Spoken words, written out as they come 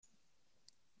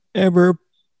And we're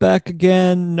back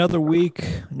again. Another week,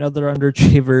 another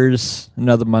underachievers,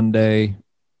 another Monday.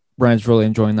 Brian's really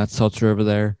enjoying that seltzer over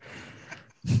there.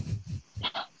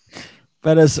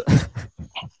 But as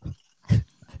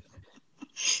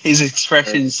His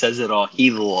expression says it all.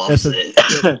 He loves it.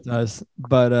 it does.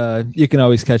 But you can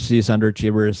always catch these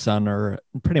underachievers on or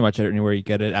pretty much anywhere you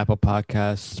get it. Apple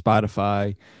Podcasts,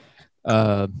 Spotify,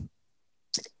 uh,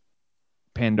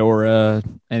 Pandora,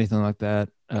 anything like that.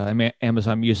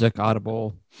 Amazon Music,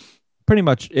 Audible. Pretty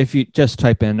much, if you just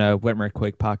type in Whitmer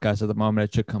Quake podcast at the moment,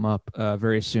 it should come up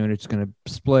very soon. It's going to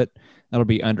split. That'll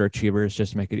be Underachievers,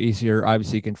 just to make it easier.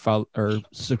 Obviously, you can follow or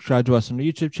subscribe to us on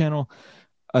the YouTube channel,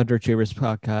 Underachievers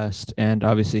podcast. And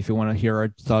obviously, if you want to hear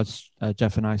our thoughts,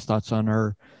 Jeff and I's thoughts on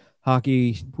our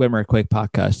hockey, Whitmer Quake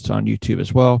podcast on YouTube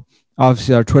as well.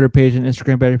 Obviously, our Twitter page and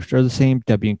Instagram page are the same,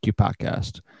 WQ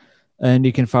Podcast. And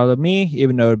you can follow me,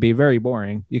 even though it'd be very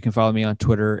boring. You can follow me on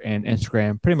Twitter and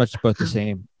Instagram, pretty much both the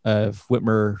same, of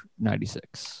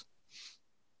Whitmer96.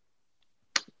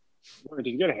 Did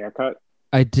you get a haircut?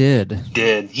 I did.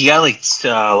 He got like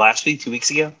last week, 2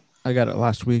 weeks ago? I got it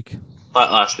last week.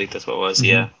 Last week, that's what it was,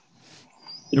 yeah.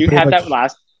 Did you have that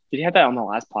on the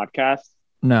last podcast?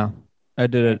 No. I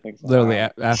did it literally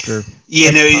after.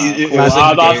 Yeah, no,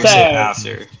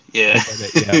 after. Yeah.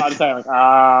 I was saying,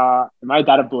 am I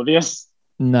that oblivious?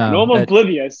 No. I know I'm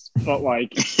oblivious, but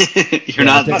like you're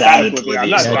not that oblivious. I'm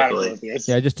not that oblivious.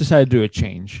 Yeah, I just decided to do a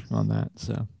change on that.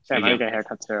 So Sam, I get a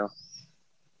haircut too.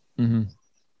 Mm-hmm.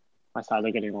 My sides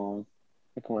are getting long.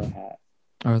 I can wear a hat.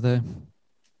 Are they?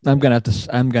 I'm gonna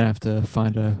have to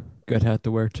find a good hat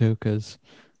to wear too, because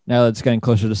now that it's getting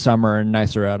closer to summer and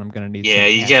nicer out, I'm gonna need. Yeah,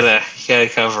 you gotta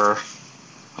cover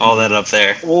all that up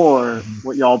there. Or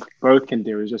what y'all both can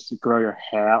do is just grow your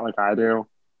hair out like I do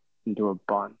and do a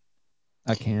bun.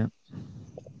 I can't.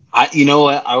 You know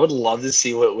what? I would love to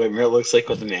see what Whitmer looks like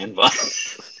with a man bun.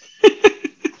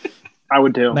 I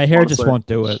would do. My hair just won't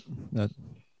do it. I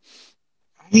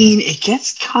mean, it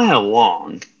gets kind of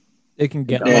long. It can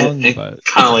get long, but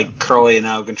kind of like curly and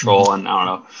out of control, and I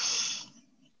don't know.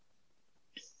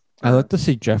 I like to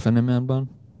see Jeff in a man bun.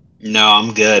 No,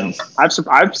 I'm good. I've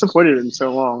supported it in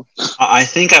so long. I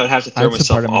think I would have to throw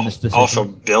myself off a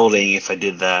building if I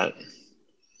did that.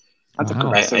 That's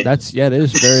aggressive. It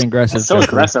is very aggressive. That's so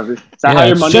aggressive. Is that how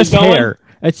your Monday's going? Hair.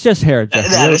 It's just hair, Jeff.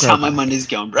 That is how my Monday's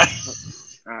going, bro.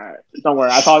 All right. Don't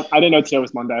worry. I didn't know today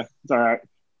was Monday. It's all right.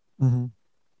 Mm-hmm.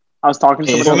 I was talking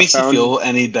to somebody someone on the phone. If it makes you feel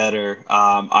any better,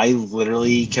 I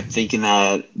literally kept thinking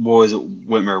that, what was it,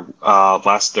 Whitmer,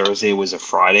 last Thursday was a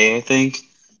Friday, I think.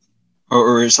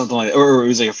 Or something like that. Or it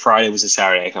was like a Friday, it was a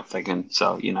Saturday, I kept thinking.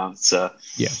 So, it's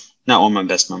not one of my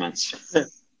best moments.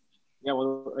 Yeah,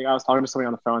 well, like I was talking to somebody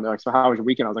on the phone. They're like, "So how was your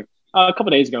weekend?" I was like, "A couple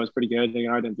of days ago it was pretty good.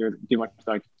 I didn't do much."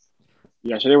 Like,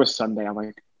 yeah, today was Sunday. I'm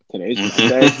like, "Today's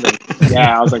Monday." Like,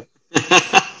 yeah, I was like,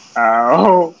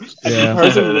 "Oh." Yeah. The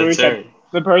person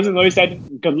literally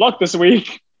said, "Good luck this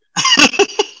week."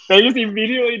 They just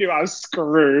immediately knew I was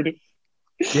screwed.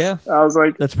 Yeah, I was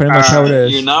like, "That's pretty much how it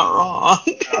is." You're not wrong.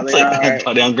 It's like,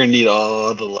 buddy, I'm gonna need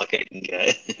all the luck I can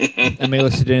get. I may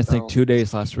listen to anything 2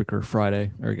 days last week or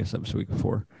Friday, or I guess that was the week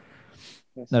before.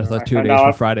 That was like 2 days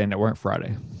for Friday, and it weren't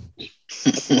Friday.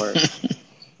 That's worse.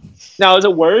 Now, is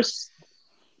it worse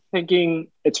thinking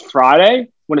it's Friday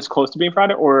when it's close to being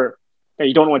Friday, or that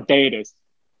you don't know what day it is?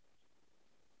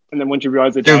 And then once you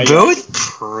realize the they're both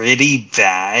pretty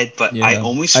bad, but yeah,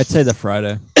 I'd say the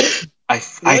Friday. I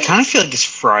kind of feel like it's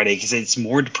Friday because it's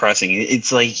more depressing.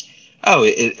 It's like,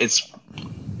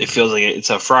 it feels like it's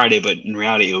a Friday, but in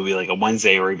reality it would be like a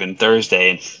Wednesday or even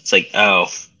Thursday, and it's like, oh,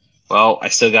 well, I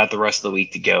still got the rest of the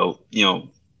week to go.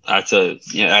 I have to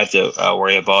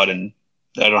worry about, and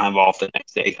I don't have off the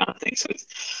next day, kind of thing.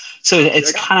 So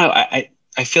it's kind of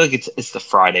I feel like it's the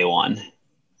Friday one.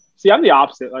 See, I'm the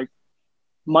opposite. Like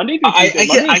Monday through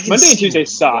Tuesday, Monday and Tuesday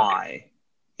suck. Why?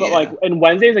 But like, and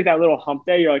Wednesday is like that little hump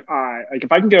day. You're like, all right, like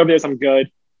if I can get over this, I'm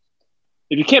good.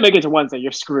 If you can't make it to Wednesday,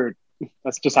 you're screwed.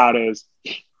 That's just how it is.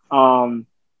 But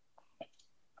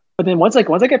then once I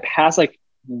get past like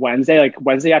Wednesday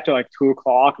after like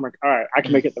 2:00, I'm like, all right, I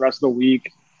can make it the rest of the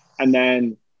week. And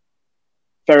then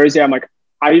Thursday, I'm like,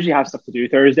 I usually have stuff to do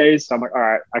Thursdays, so I'm like, all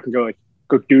right, I can go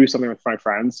do something with my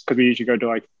friends because we usually go to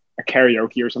like a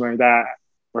karaoke or something like that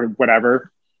or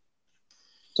whatever.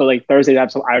 So like Thursdays,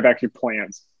 I have actually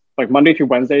plans. Like Monday through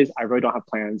Wednesdays, I really don't have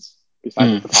plans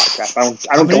besides the podcast.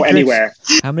 I don't go anywhere.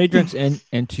 How many drinks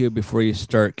into you before you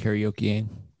start karaokeing?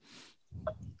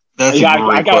 That's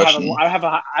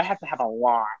I have to have a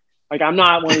lot. Like I'm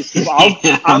not one of those people.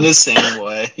 I'm the same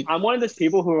way. I'm one of those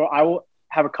people who I will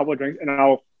have a couple of drinks and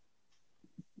I'll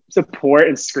support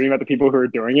and scream at the people who are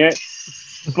doing it.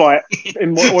 But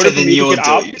in order for Then me you to will get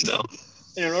do up, it yourself.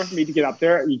 in order for me to get up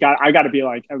there, I got to be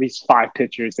like at least 5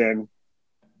 pitchers in.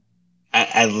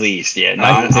 At least, yeah. No,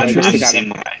 Five I'm pitchers? the same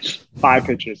way. 5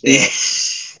 pitchers, yeah.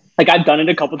 Like I've done it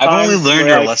a couple I've times. only learned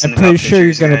where, our like, lesson I'm pretty about sure you're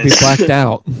pitchers, going to be guys. blacked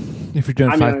out if you're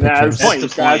doing I 5 mean, that's pitchers.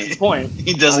 the point.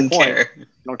 He doesn't That's the point. care.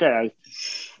 Okay.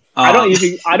 I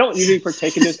don't usually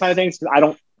partake in those kind of things because I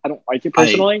don't like it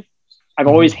personally. I've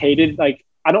always hated, like,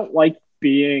 I don't like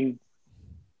being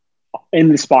in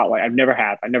the spotlight. I've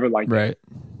never liked it. Right.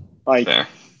 Like, Fair.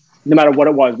 no matter what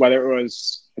it was, whether it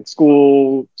was in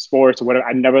school, sports, or whatever,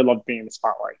 I never loved being in the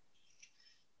spotlight.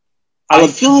 I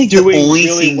feel like the doing only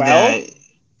really thing well that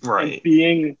right and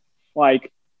being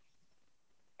like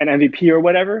an MVP or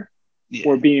whatever, yeah.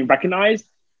 or being recognized.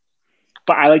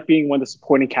 But I like being one of the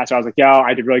supporting cast. I was like, yo,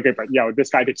 I did really good, but yo, this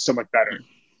guy did so much better,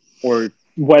 or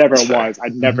whatever That's it was.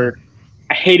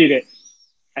 I hated it.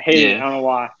 I hated it. I don't know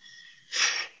why.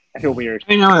 I feel weird.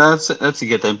 I know that's a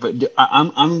good thing, but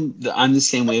I'm the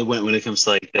same way when it comes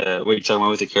to like what you're talking about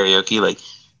with the karaoke. Like,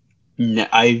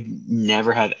 I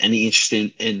never have any interest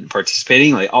in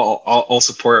participating. Like, I'll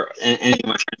support any of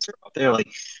my friends who are out there. Like,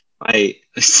 my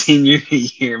senior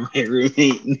year, my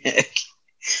roommate Nick,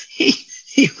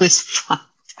 he was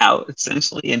fucked out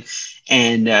essentially,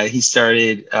 and he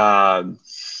started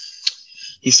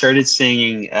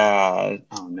singing.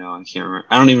 Oh no, I can't remember.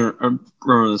 I don't even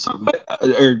remember the song, but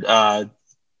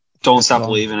 "Don't Stop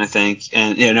Believing," I think.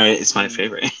 And no, it's my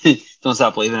favorite. "Don't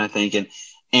Stop Believing," I think.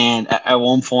 And at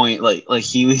one point, like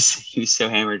he was so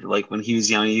hammered. Like when he was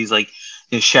young, he was like,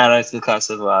 shout out to the class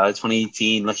of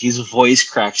 2018. Like his voice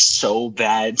cracked so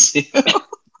bad too.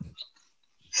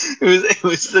 It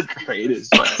was the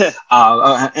greatest. But,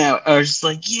 I was just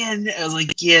like,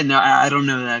 no, I don't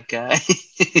know that guy.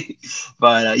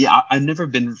 But I've never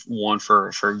been one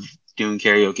for doing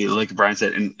karaoke, like Brian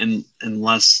said, and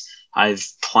unless I've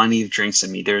plenty of drinks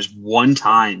in me. There's one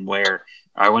time where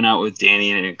I went out with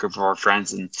Danny and a group of our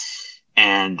friends,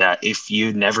 and if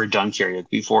you'd never done karaoke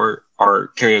before,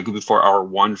 our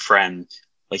one friend,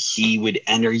 like he would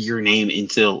enter your name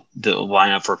into the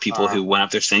lineup for people who went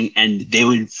up there singing, and they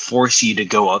would force you to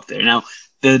go up there. Now,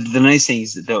 the nice thing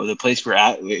is that the place we're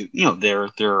at,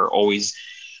 they're always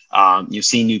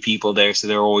seeing new people there, so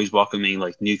they're always welcoming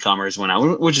like newcomers when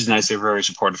out, which is nice. They're a very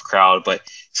supportive crowd, but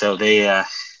so they I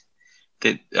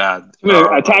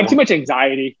have too much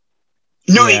anxiety.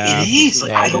 No, it is.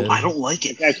 Like, I don't like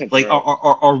it. Like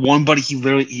our one buddy,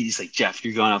 he's like, Jeff,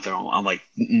 you're going up there. I'm like,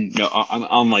 no,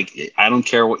 I'm like, I don't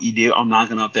care what you do. I'm not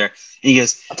going up there. And he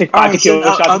goes, I'll take 5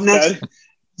 tequila shots instead.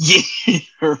 Yeah,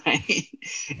 right.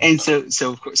 And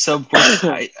so of course,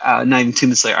 not even 2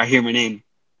 minutes later, I hear my name.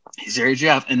 He's there,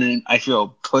 Jeff, and then I feel a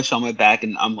push on my back,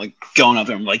 and I'm like going up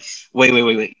there. I'm like, wait.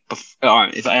 All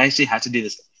right, if I actually have to do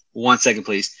this, 1 second,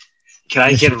 please. Can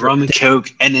I get a rum and Coke?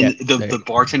 And then the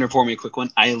bartender poured me a quick one.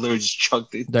 I literally just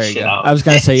chugged the shit out. I was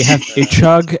going to say, you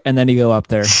chug and then you go up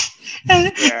there. And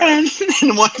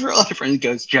one of our other friends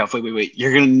goes, Jeff, wait.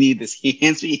 You're going to need this. He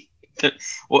hands me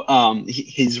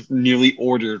his nearly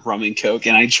ordered rum and Coke,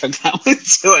 and I chugged that one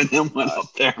too, and then went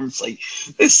up there. I was like,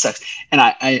 this sucks. And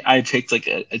I picked like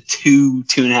a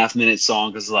 2.5 minute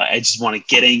song because like, I just want to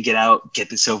get in, get out, get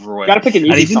this over with. You got to pick an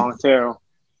easy song too.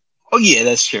 Oh yeah,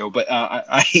 that's true. But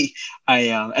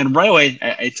and right away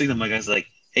I took them. Like I was like,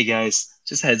 "Hey guys,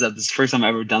 just a heads up. This is the first time I've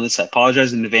ever done this. I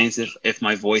apologize in advance if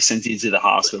my voice sends you to the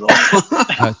hospital."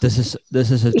 This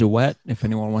is a duet. If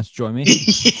anyone wants to join me,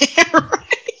 yeah, right.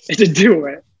 It's a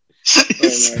duet.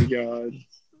 Oh my god!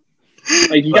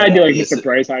 Like you gotta do like Mr.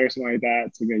 Brightside or something like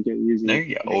that to make it easy. There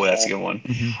you go. Oh, that's a good one.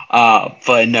 Mm-hmm.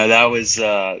 But no, that was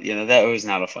that was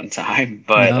not a fun time.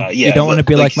 But you don't want to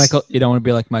be like Michael. You don't want to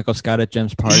be like Michael Scott at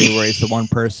Jim's party where he's the one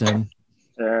person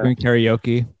doing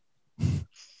karaoke.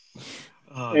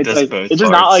 It's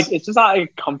just not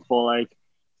like comfortable. Like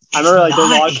I remember like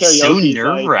there's a lot of karaoke. It's so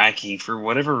nerve wracking for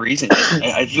whatever reason.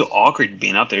 I feel awkward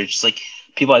being up there. It's just like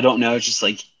people I don't know. It's just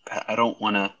like I don't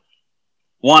want to.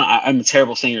 One, I'm a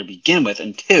terrible singer to begin with,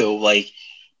 and two, like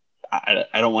I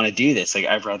don't want to do this. Like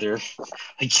I'd rather, like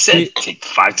you said, take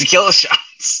 5 tequila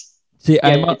shots. See,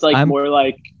 I'm more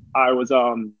like I was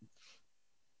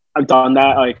I've done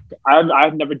that. Like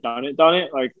I've never done it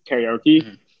like karaoke.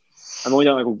 Mm-hmm. I've only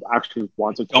done like actually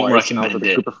once or twice. Don't recommend with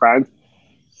it. A group of friends.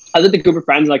 I was with a group of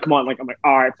friends. Like, come on. Like, I'm like,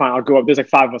 all right, fine. I'll go up. There's like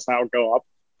 5 of us. I'll go up.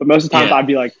 But most of the time, I'd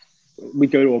be like,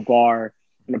 we'd go to a bar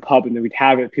in a pub, and then we'd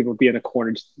have it. People would be in the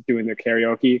corner just doing their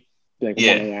karaoke, like 1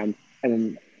 a.m. And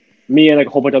then me and like a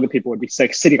whole bunch of other people would be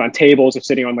like sitting on tables or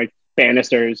sitting on like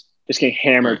banisters, just getting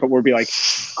hammered. But we'd be like,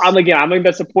 I'm like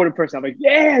the supportive person. I'm like, do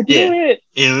it.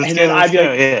 Yeah, and then I'd be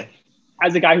like,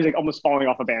 as the guy who's like almost falling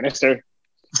off a banister,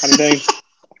 kind of thing.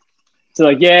 So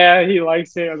like, yeah, he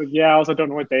likes it. I was like, yeah, I also don't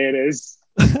know what day it is.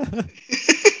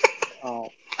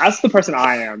 That's the person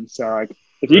I am. So like,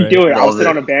 if you do it, I'll sit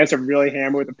on a bench and really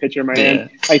hammer with a pitcher in my hand.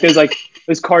 Like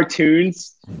there's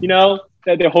cartoons, you know,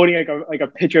 that they're holding like a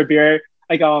pitcher of beer,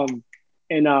 like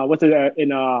in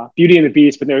Beauty and the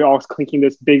Beast, but they're all clinking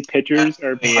this big pitchers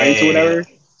or pints or whatever.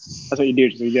 Yeah. That's what you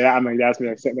do. So you do that. I'm like, that's me,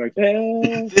 like sitting there, like,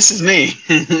 This is me.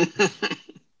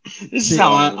 This is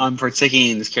how I'm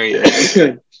partaking in this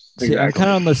karaoke. See, exactly. I'm kind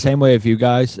of on the same way of you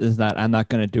guys. Is that I'm not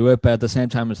going to do it, but at the same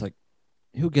time, it's like,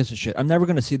 who gives a shit? I'm never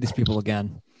going to see these people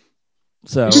again.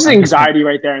 So it's just anxiety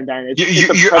right there and then.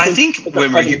 I think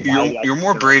Wimmer, you're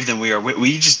more brave than we are.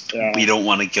 We don't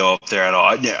want to go up there at all.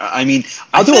 I mean,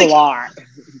 I'll do a lot,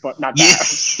 but not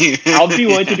that. I'll be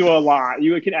willing to do a lot.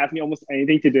 You can ask me almost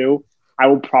anything to do. I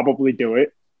will probably do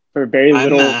it for very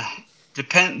little.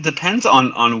 Depends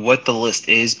on what the list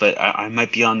is, but I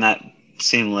might be on that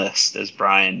same list as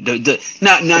Brian. Not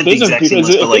the exact same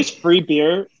list, but like free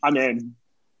beer, I'm in.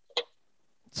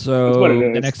 So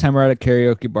the next time we're at a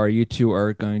karaoke bar, you two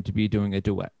are going to be doing a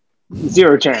duet.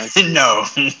 0 chance. No.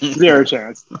 0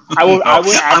 chance.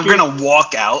 I'm gonna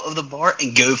walk out of the bar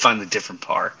and go find a different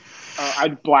bar.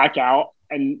 I'd black out,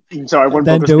 and so I wouldn't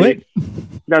be able to speak.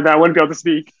 No, I wouldn't be able to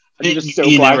speak. I'd just so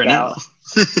blacked out.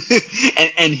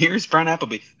 and here's Brian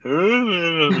Appleby.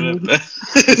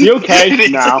 Is he okay?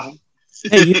 No.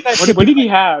 Hey, you guys what did he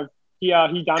have? He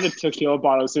downed a tequila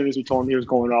bottle as soon as we told him he was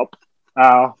going up.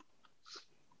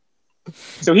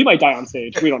 So he might die on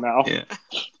stage. We don't know. Yeah.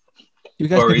 You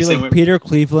guys could be like Peter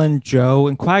Cleveland, Joe,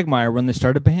 and Quagmire when they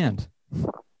start a band.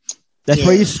 That's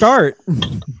where you start. 1,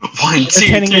 2,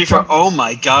 3, 4. Oh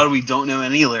my God, we don't know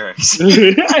any lyrics.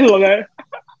 I love that.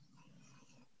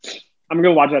 I'm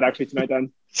gonna watch that actually tonight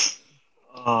then.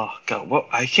 Oh God, well,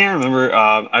 I can't remember.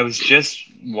 I was just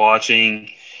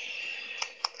watching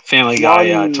Family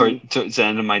Guy towards the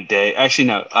end of my day. Actually,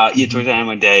 no. Towards the end of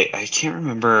my day. I can't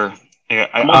remember.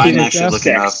 I'm actually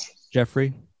looking up.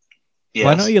 Jeffrey? Yes.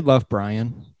 Well, I know you love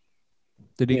Brian.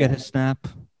 Did he get his snap?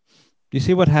 Do you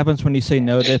see what happens when you say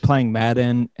no to playing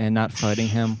Madden and not fighting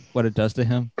him? What it does to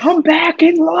him? Come back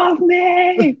and love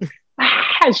me!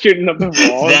 Shooting up the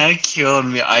wall. That killed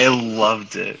me. I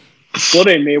loved it.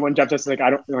 Literally me when Jeff just like,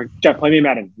 Jeff, play me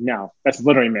Madden. No, that's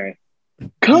literally me.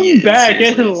 Come back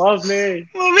and love me.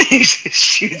 Let me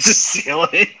shoot the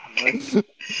ceiling.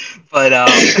 But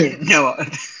no.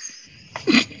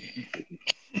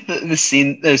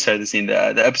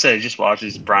 The episode I just watched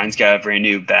is Brian's got a brand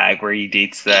new bag where he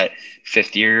dates that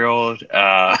 50-year-old.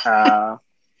 I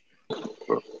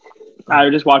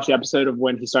just watched the episode of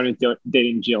when he started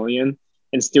dating Jillian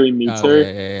and Stewie meets her.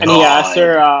 Yeah. And he asked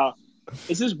her,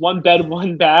 is this one bed,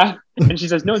 one bath? And she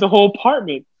says, no, the whole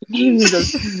apartment. And he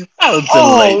goes,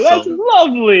 oh, that's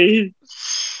lovely.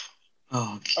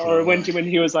 Oh, God. Or when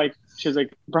he was like, she was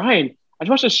like, Brian, I just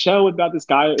watched a show about this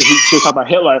guy. She was talking about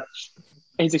Hitler.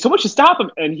 And he's like, someone should stop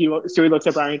him. And Stewie looks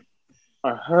at Brian.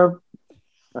 Are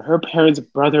her parents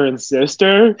brother and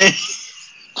sister?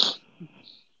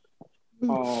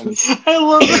 I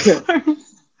love it.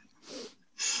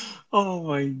 Oh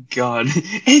my God.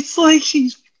 It's like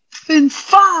she's been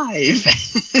 5.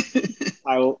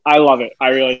 I love it. I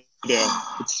really do.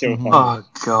 It's so fun. Oh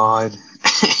God.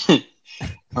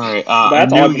 All right.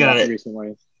 That's all I've been watching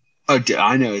recently. Oh,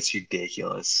 I know, it's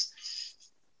ridiculous.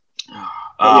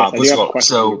 Yes, let's go.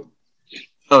 So,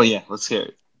 let's hear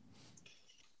it.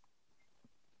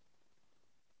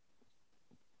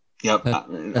 Yep.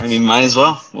 I mean, might as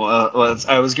well. Well,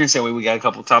 I was going to say we got a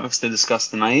couple topics to discuss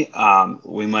tonight.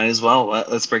 We might as well.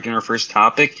 Let's break in our first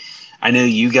topic. I know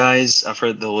you guys,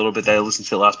 for the little bit that I listened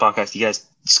to the last podcast, you guys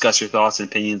discuss your thoughts and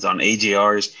opinions on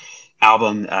AJR's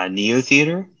album, Neo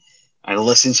Theater. I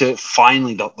listened to it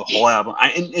finally, the whole album.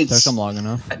 It took them long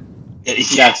enough.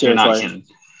 Yeah, you're not kidding.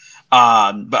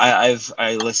 But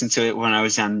I listened to it when I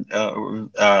was down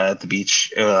at the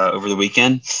beach over the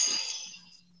weekend.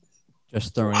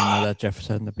 Just throwing in that Jeff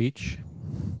said on the beach.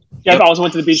 Yeah, I also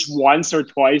went to the beach once or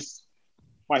twice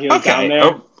while he was down there.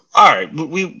 Oh, all right,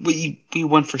 we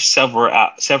went for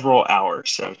several hours,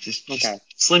 so just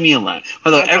leave me alone.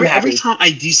 Although every time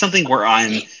I do something where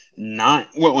I'm not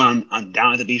when I'm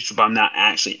down at the beach, but I'm not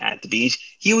actually at the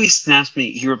beach, he always snaps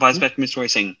me. He replies back to my story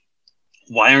saying,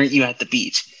 "Why aren't you at the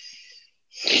beach?"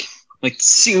 Like,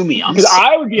 sue me. Because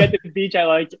I would be at the beach at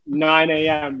like 9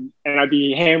 a.m. and I'd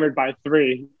be hammered by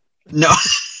 3. No.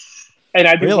 And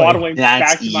I'd be waddling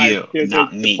back to my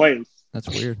not me. Place. That's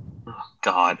weird. Oh,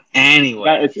 God.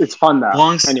 Anyway. It's fun,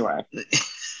 though. Anyway.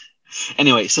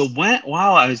 Anyway, so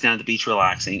while I was down at the beach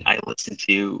relaxing, I listened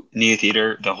to Neo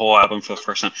Theater, the whole album for the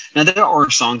first time. Now there are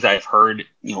songs that I've heard,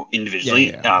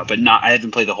 individually, but not. I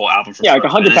haven't played the whole album for. Yeah, like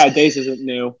 100 Bad Days isn't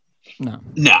new.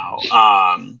 No.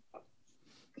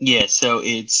 Yeah. So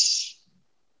it's.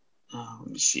 Let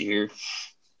me see here.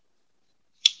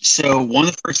 So one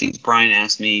of the first things Brian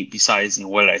asked me, besides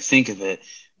what did I think of it,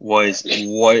 was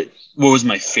what was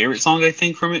my favorite song? I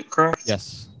think from it. Correct.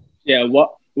 Yes. Yeah.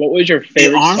 What was your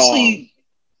favorite song?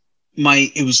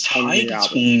 It was tied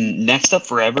between Next Up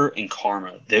Forever and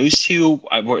Karma. Those two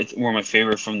were my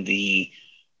favorite from the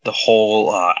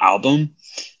whole album.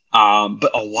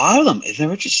 But a lot of them, there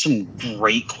were just some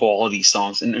great quality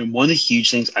songs. And one of the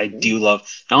huge things I do love,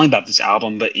 not only about this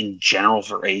album, but in general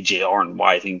for AJR and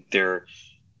why I think they're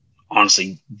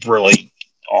honestly really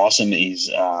awesome, is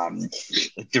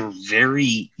they're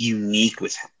very unique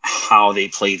with how they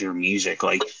play their music.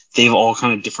 Like, they have all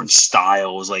kind of different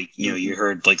styles. Like, you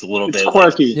heard like a little bit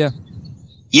quirky.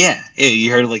 Yeah,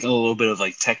 you heard like a little bit of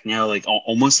like techno, like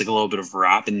almost like a little bit of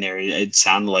rap in there. It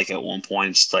sounded like at one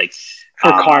point it's like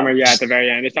for Karma, at the very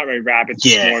end, it's not very rap. It's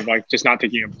just more of like just not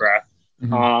taking a breath.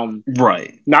 Mm-hmm.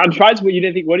 Right. Now I'm surprised what you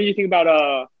didn't think. What do you think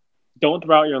about Don't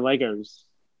Throw Out Your Legos?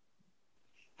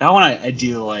 That one I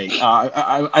do like.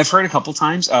 I've heard a couple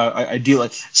times. I do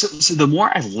like. So the more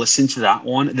I listen to that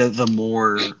one,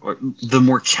 the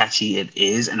more catchy it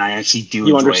is, and I actually do.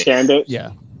 You understand it?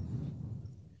 Yeah.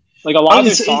 Like a lot of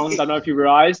their songs, I don't know if you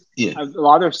realized. Yeah. A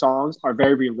lot of their songs are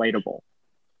very relatable.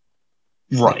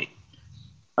 Right.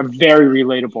 Are very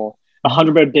relatable.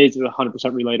 100 Bad Days is 100%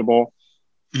 relatable.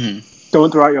 Mm-hmm.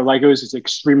 Don't Throw Out Your Legos is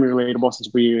extremely relatable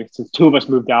since two of us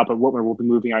moved out, but Whitmer will be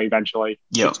moving out eventually.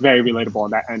 Yep. It's very relatable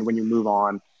on that end when you move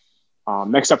on.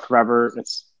 Next Up Forever,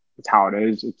 it's how it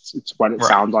is. It's what it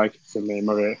sounds like. It's the name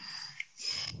of it.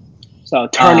 So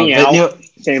Turning Out,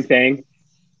 same thing.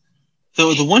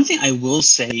 So the one thing I will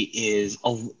say is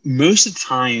most of the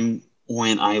time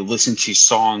when I listen to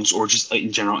songs or just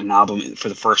in general an album for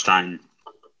the first time,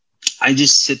 I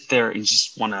just sit there and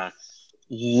just want to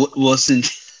listen.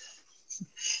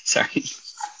 Sorry.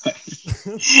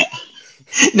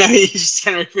 No, he just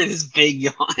kind of for this big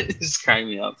yawn. It's cracking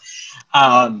me up.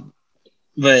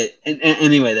 But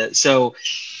anyway, so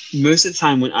most of the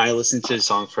time when I listen to a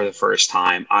song for the first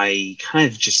time, I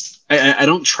kind of just I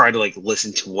don't try to like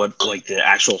listen to what like the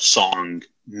actual song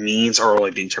means or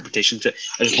like the interpretation to it.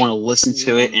 I just want to listen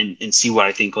to it and see what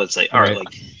I think. Let's say, all right,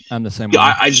 like I'm the same way.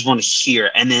 I just want to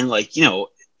hear, and then like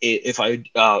if I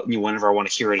whenever I want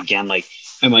to hear it again, like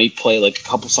I might play like a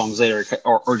couple songs later,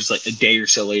 or just like a day or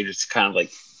so later to kind of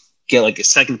like get like a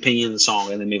second opinion of the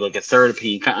song, and then maybe like a third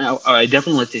opinion. I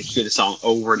definitely like to hear the song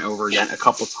over and over again a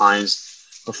couple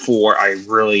times before I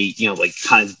really like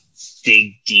kind of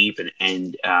dig deep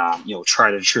and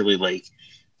try to truly like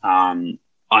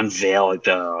unveil like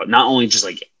the not only just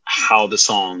like how the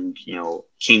song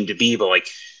came to be, but like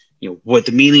what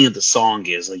the meaning of the song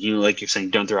is. Like like you're saying,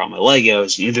 don't throw out my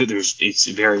Legos. It's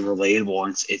very relatable,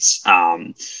 and it's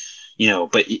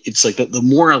but it's like the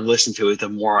more I listen to it, the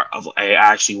more I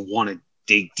actually want to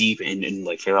dig deep and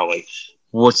like figure out like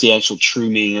what's the actual true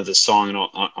meaning of the song, and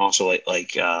also like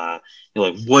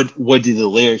what do the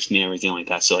lyrics mean, and everything like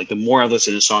that. So like the more I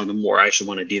listen to the song, the more I actually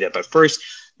want to do that. But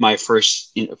my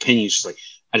first opinion is just like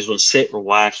I just want to sit,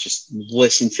 relax, just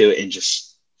listen to it, and just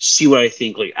see what I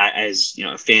think. Like as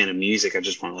a fan of music, I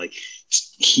just want to like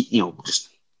just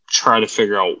try to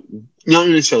figure out not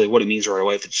necessarily what it means right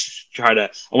away, but just I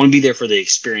want to be there for the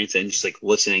experience and just like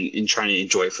listening and trying to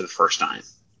enjoy it for the first time.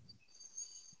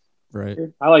 Right.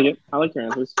 I like it. I like your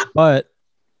answers. But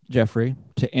Jeffrey,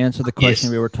 to answer the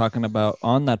question we were talking about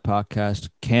on that podcast,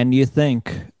 can you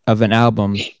think of an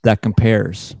album that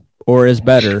compares or is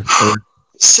better?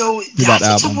 So that's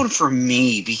a tough one for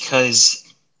me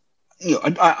because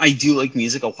I do like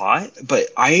music a lot, but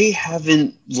I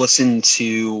haven't listened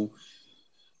to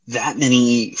that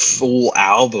many full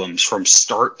albums from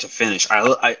start to finish.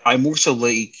 I more so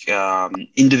like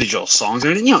individual songs,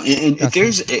 and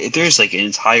if there's like an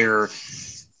entire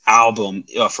album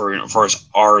for as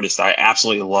artists that I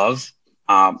absolutely love,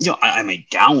 I might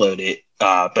download it,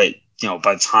 but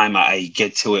by the time I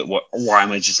get to it, where I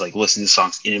might just like listen to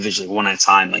songs individually one at a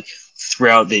time, like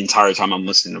throughout the entire time I'm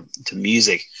listening to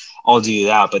music, I'll do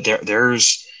that. But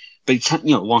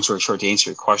long story short, to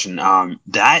answer your question,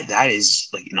 that is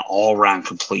like an all-around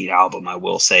complete album, I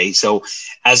will say. So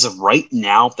as of right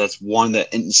now, that's one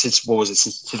that, and since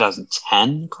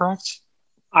 2010, correct?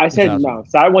 I said no.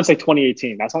 So I want to say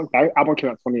 2018. That album came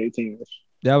out 2018.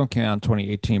 The album came out in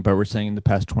 2018, but we're saying in the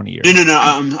past 20 years. No.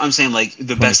 I'm saying like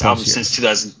the best album since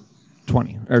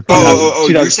 2020 or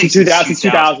 2000. You're saying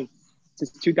 2000.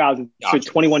 since 2000, so Gotcha.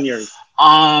 21 years.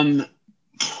 I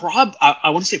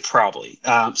want to say probably.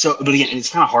 But again, it's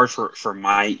kind of hard for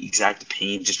my exact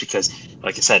opinion, just because,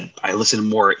 like I said, I listen to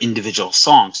more individual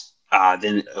songs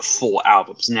than full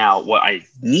albums. Now, what I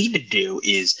need to do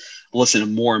is listen to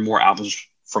more and more albums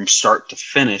from start to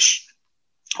finish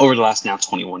over the last now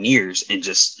 21 years, and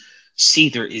just see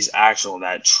if there is actual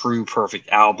that true perfect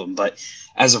album. But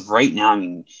as of right now, I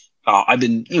mean, I've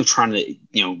been trying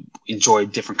to enjoy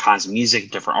different kinds of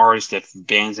music, different artists, different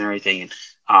bands, and everything,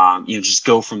 and just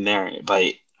go from there.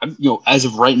 But as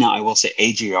of right now, I will say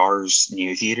AJR's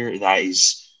Neo Theater, that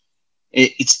is,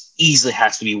 it's easily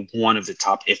has to be one of the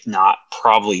top, if not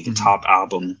probably the top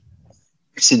album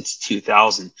since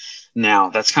 2000. Now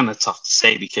that's kind of tough to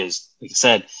say because, like I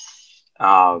said,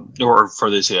 or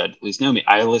for those who at least know me,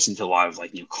 I listen to a lot of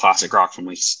classic rock from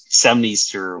like 70s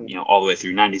through all the way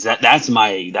through 90s.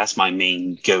 That's my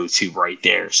main go-to right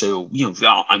there. So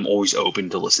I'm always open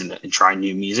to listen to and try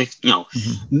new music.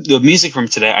 The music from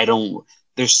today,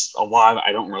 there's a lot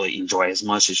I don't really enjoy as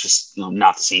much. It's just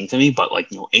not the same to me. But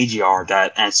AGR,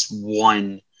 that's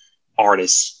one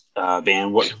artist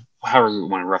band, however you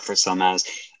want to reference them as.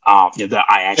 That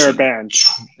I actually they're a band.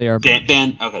 They are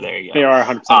band. Okay, there you go. They are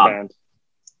 100% band.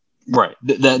 Right.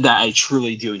 That I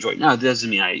truly do enjoy. Now, it doesn't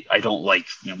mean I don't like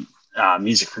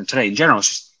music from today in general. It's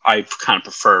just I kind of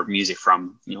prefer music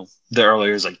from the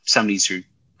earlier like 70s through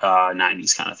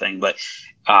 90s kind of thing. But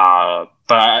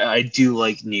I do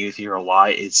like Neo Theater a lot.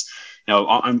 It's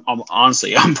I'm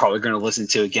honestly I'm probably going to listen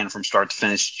to it again from start to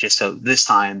finish, just so this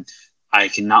time I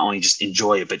can not only just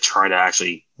enjoy it, but try to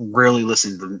actually really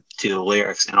listen to the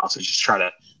lyrics, and also just try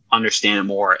to understand it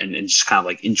more and just kind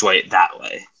of enjoy it that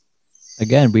way.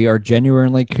 Again, we are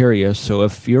genuinely curious. So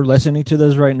if you're listening to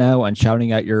this right now and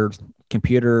shouting at your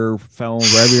computer, phone,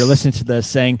 wherever you're listening to this,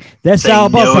 saying this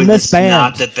album from this band,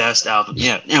 not the best album.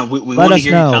 Yeah, we want to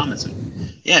hear your comments.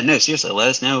 Yeah, no, seriously, let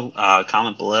us know.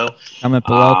 Comment below. Comment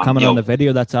on the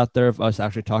video that's out there of us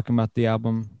actually talking about the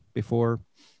album before.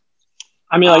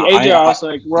 I mean, AJ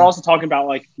also we're also talking about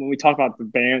when we talk about the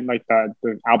band,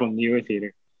 the album Neo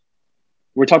Theater,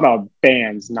 we're talking about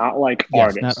bands, not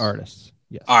artists. Not artists.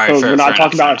 Yes. All right, so we're not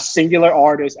talking about a singular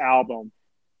artist album.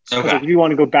 Okay. If you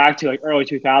want to go back to early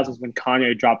 2000s when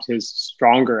Kanye dropped his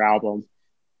Stronger album,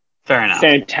 fair enough,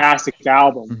 fantastic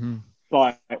album,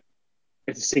 but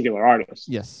it's a singular artist.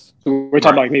 Yes. So we're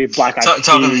talking about maybe Black Eyed Peas,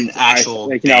 talking an actual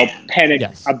band. Panic,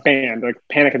 a band like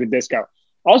Panic at the Disco.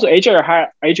 Also,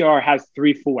 AJR has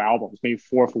 3 full albums, maybe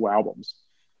 4 full albums.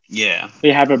 Yeah.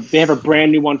 They have a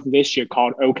brand new one from this year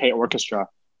called OK Orchestra.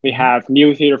 They have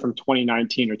Neo Theater from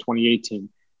 2019 or 2018.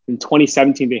 In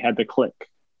 2017, they had The Click.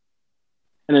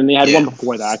 And then they had one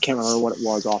before that. I can't remember what it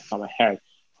was off the top of my head.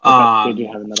 They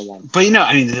did have another one. But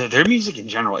I mean, their music in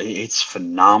general, it's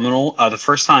phenomenal. The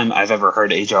first time I've ever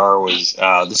heard AJR was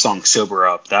the song "Sober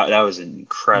Up." That was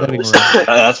incredible.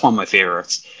 That's one of my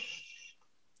favorites.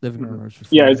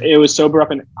 Yeah, it was "Sober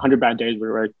Up" and "100 Bad Days"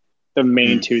 were the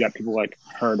main two that people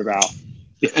heard about.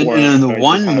 And the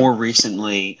one more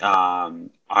recently,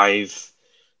 I've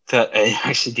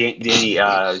actually Danny,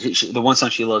 the one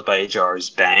song she loves by AJR is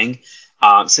 "Bang."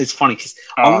 So it's funny because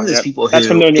I'm one of those people who that's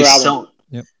from their new album.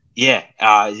 Yeah.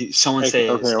 Someone says,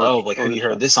 have you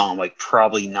heard this song? Like,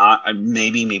 probably not.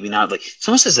 Maybe not. Like,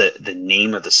 someone says the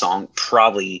name of the song,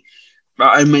 probably.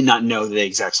 I may not know the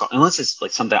exact song unless it's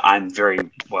something I'm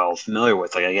very well familiar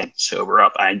with. Again, "Sober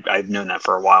Up." I've known that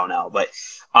for a while now, but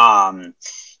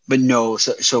no.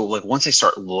 So once I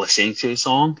start listening to a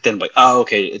song, then I'm like, oh,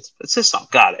 okay, it's this song,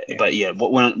 got it. Yeah. But yeah,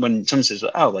 when someone says,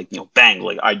 oh,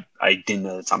 "Bang," I didn't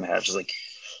know the top of my head. I was just like,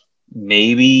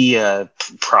 maybe,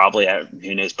 probably,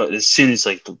 who knows? But as soon as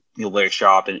the lyrics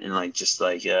drop and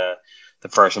the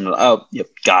first, I'm like, oh, yep,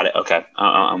 got it. Okay,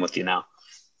 I'm with you now.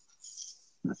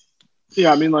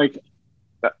 Yeah, I mean,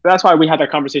 that's why we had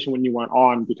that conversation when you went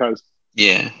on, because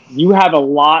you have a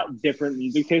lot different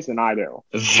music taste than I do.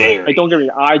 Very. Don't get me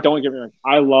wrong.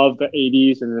 I love the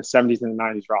 80s and the 70s and the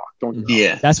 90s rock. Don't get me wrong.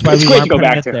 Yeah, that's why we weren't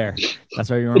putting it there. That's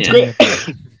why we weren't putting it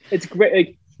there. It's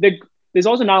great. There's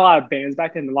also not a lot of bands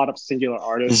back then, a lot of singular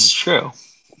artists. This is true.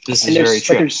 This is very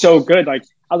true. They're so good. I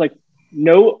was like,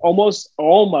 no, almost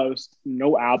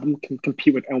no album can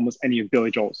compete with almost any of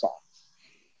Billy Joel's songs.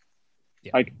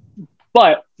 Yeah.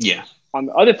 But on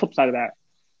the other flip side of that,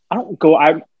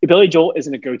 Billy Joel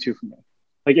isn't a go-to for me.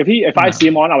 If I see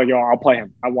him on, I'm like, I'll play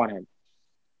him. I want him.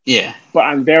 Yeah. But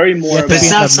I'm very more. But it's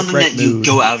not something that you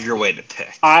go out of your way to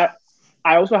pick. I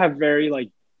also have very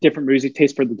different music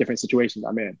taste for the different situations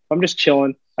I'm in. If I'm just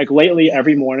chilling, lately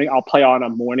every morning I'll play on a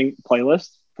morning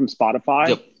playlist from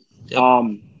Spotify.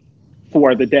 Yep.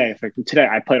 For the day. Today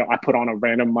I put on a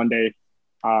random Monday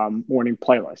morning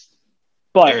playlist.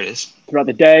 There But it is. throughout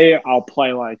the day, I'll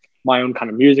play like my own kind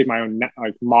of music, my own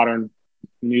like modern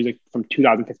music from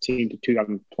 2015 to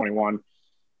 2021.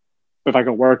 If I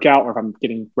can work out or if I'm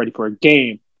getting ready for a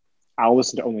game, I'll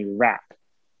listen to only rap.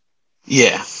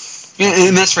 Yeah.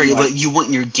 And that's right. Like- Like you want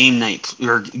your game night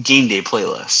or game day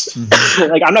playlist.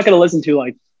 Like I'm not gonna listen to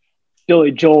like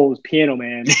Billy Joel's Piano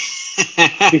Man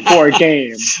before a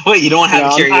game. Wait, you don't want to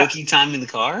have You know, karaoke time in the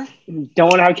car? Don't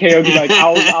want to have karaoke. Like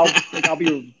I'll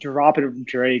be dropping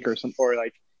Drake or some or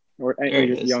There it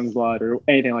is. Youngblood or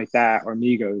anything like that or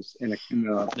Migos in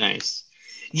the Nice.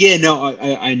 Yeah, no,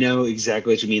 I know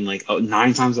exactly what you mean. Like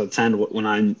 9 times out of 10, when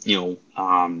I'm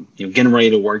getting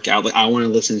ready to work out, like I want to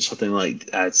listen to something like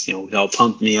that's that'll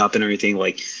pump me up and everything.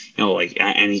 Like like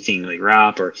anything like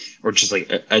rap or just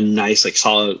like a nice like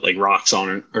solid like rock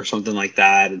song or something like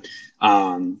that. And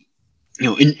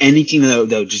in anything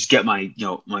that'll just get my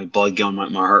my blood going, my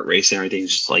heart racing, and everything.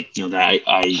 Just like that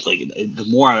I like. The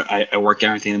more I work out,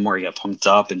 everything, the more I get pumped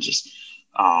up and just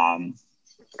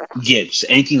yeah, just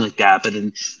anything like that. But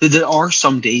then there are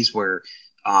some days where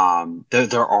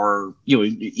there are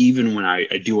even when I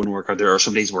do want to work out, there are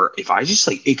some days where if I just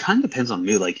like it kind of depends on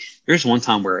the mood. Like there's one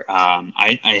time where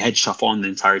I had shuffle on the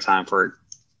entire time for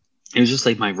it was just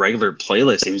like my regular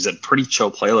playlist. It was a pretty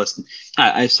chill playlist.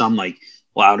 I have some like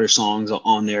louder songs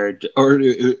on there, or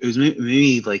it was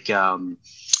maybe like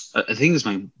I think it's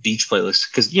my beach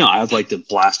playlist because I would like to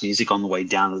blast music on the way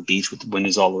down to the beach with the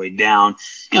windows all the way down.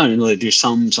 And like, there's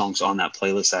some songs on that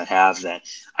playlist I have that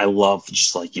I love,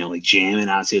 just like like jamming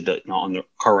out to the on the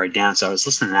car ride down. So I was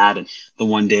listening to that, and the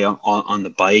one day on the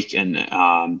bike, and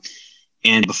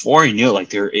before I knew it,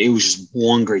 like it was just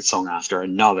one great song after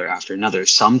another.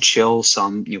 Some chill,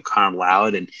 some kind of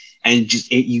loud, and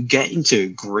just you get into a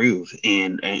groove.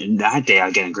 And that day I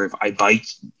get in a groove. I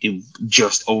biked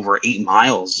just over 8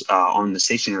 miles on the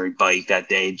stationary bike that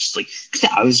day. Just like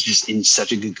I was just in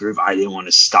such a good groove. I didn't want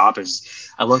to stop. As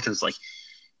I looked, I was like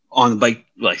on the bike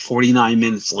like 49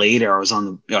 minutes later. I was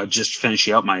on the just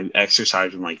finishing up my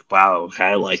exercise. I'm like, wow,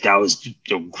 okay, like that was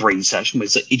a great session. But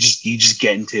it's like you just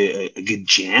get into a good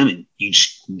jam, and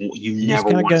you never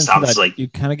want to stop. It's like you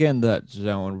kind of get in that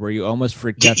zone where you almost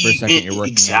forget for a second you're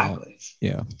working exactly. out.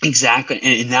 Yeah, exactly.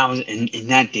 And that was in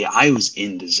that day I was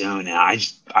in the zone, and I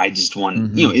just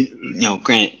wanted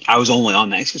granted I was only on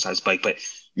the exercise bike, but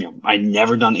I'd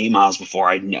never done 8 miles before.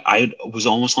 I was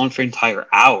almost on for an entire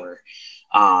hour.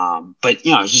 But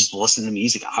I was just listening to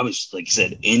music. I was, like I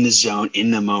said, in the zone,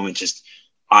 in the moment. Just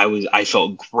I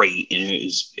felt great, and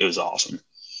it was awesome.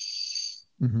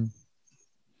 Mm-hmm.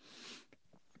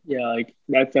 Yeah, like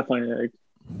that's definitely like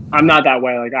I'm not that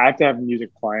way. Like I have to have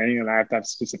music playing, and I have to have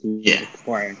specific music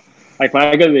playing. Like when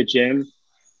I go to the gym,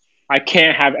 I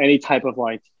can't have any type of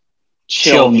like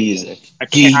chill music. I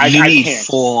can't. You need can't.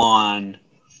 full on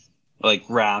like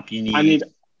rap. You need.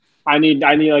 I need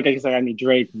like I said, I need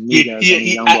Drake, Migos,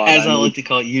 Youngblood. As I like to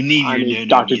call it, you need your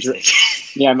Dr. music.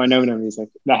 Dre. Yeah, my no music.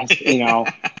 That's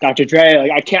Dr. Dre.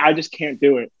 Like I just can't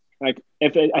do it. Like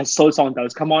if a slow song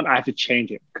does come on, I have to change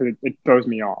it because it throws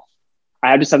me off. I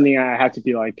have to something I have to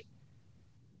be like.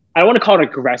 I don't want to call it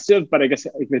aggressive, but I guess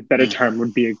like, the better term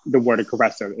would be the word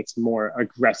aggressive. It's more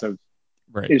aggressive,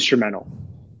 instrumental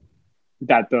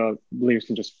that the lyrics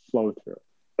can just flow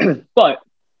through. But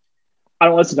I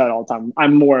don't listen to that all the time.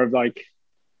 I'm more of like,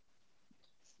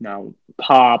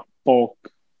 pop, folk,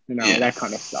 that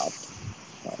kind of stuff.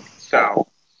 So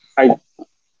I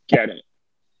get it.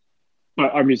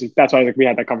 But our music, that's why we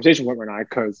had that conversation with Whitmer and I,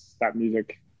 because that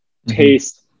music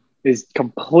taste is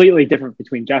completely different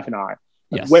between Jeff and I.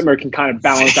 Like, yes. Whitmer can kind of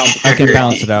balance out. I can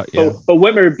balance it out, yeah. But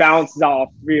Whitmer balances out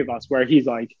all three of us, where he's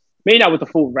like, maybe not with the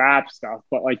full rap stuff,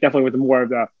 but like definitely with more of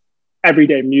the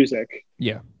everyday music.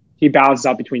 Yeah. He balances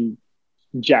out between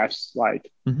Jeff's like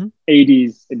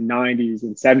 80s and 90s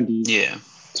and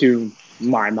 70s to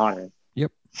my modern.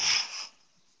 Yep.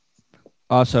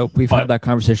 Also, we've had that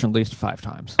conversation at least 5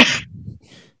 times.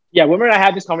 Yeah, Whitmer and I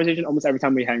have this conversation almost every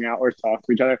time we hang out or talk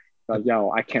to each other. Like,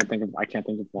 yo, I can't think of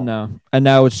one. No, and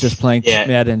now it's just playing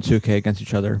Madden 2K against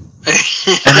each other. And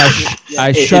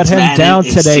I shut him Madden, down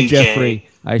today, 2K. Jeffrey.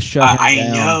 I shut him down.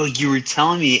 I know you were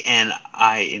telling me, and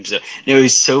it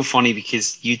was so funny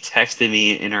because you texted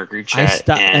me in our group chat,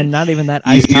 and not even that.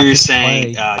 You were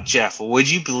saying, Jeff, would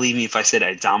you believe me if I said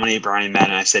I dominated Brian in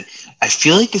Madden? I said I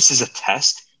feel like this is a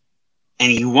test, and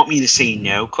you want me to say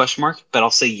no? ? But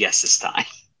I'll say yes this time.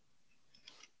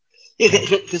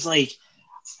 Because like.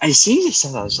 As soon as I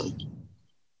said that, I was like,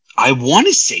 I want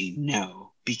to say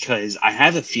no because I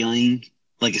have a feeling,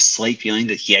 like a slight feeling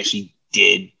that he actually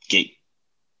did get,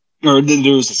 or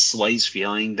there was a slight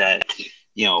feeling that,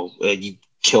 you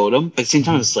killed him. But at the same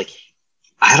time, it's like,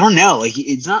 I don't know. Like,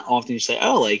 it's not often you say,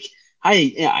 oh, like,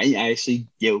 I actually,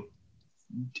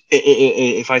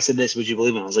 if I said this, would you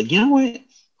believe him? I was like, you know what?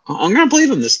 I'm going to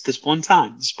believe him this one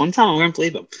time. This one time, I'm going to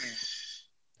believe him.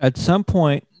 At some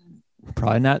point,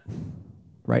 probably not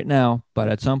right now, but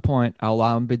at some point, I'll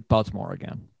allow him to beat Baltimore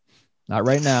again. Not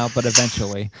right now, but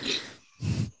eventually.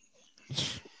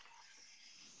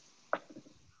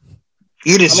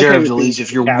 You deserve to lose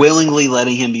if you're willingly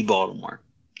letting him be Baltimore.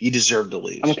 You deserve to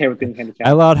lose. I'm okay with being handicapped.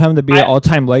 I allowed him to be an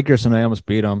all-time Lakers, and I almost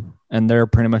beat him. And they're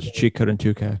pretty much a cheat code in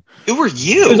 2K. Who were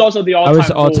you? It was also the all-time. I was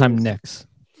all-time Knicks.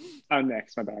 Oh,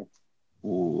 Knicks, my bad.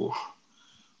 Ooh,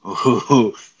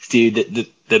 dude,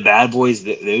 the bad boys,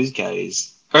 those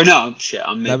guys. Or no, shit,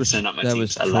 I'm mixing up my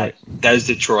teams. That was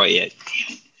Detroit. Yeah,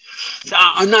 damn it. So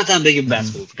I'm not that big of a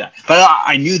basketball guy, but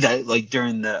I knew that like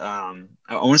during the I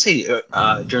want to say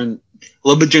during a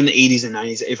little bit during the 80s and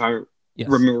 90s, if I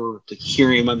remember like,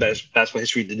 hearing my basketball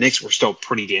history, the Knicks were still a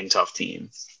pretty damn tough team.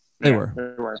 They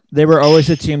were always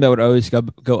a team that would always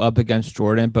go up against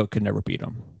Jordan, but could never beat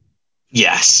him.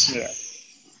 Yes. Yeah.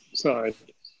 So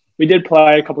we did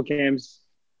play a couple games.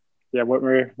 Yeah,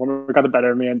 Whitmer got the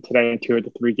better of me today in 2 of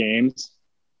the 3 games.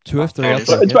 2 of 3. It's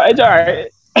all right.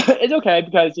 It's okay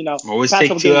because always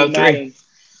take 2 out of 3.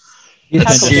 It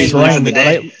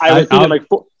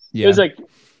was like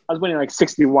I was winning like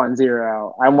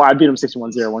 61-0. I beat him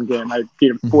 61-0 one game. I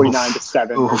beat him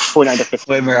 49-7, or 49-15.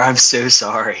 Whitmer, I'm so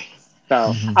sorry.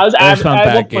 So I was at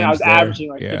one point I was averaging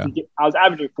like 50, I was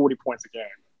averaging 40 points a game.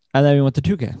 And then we went to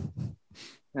 2K.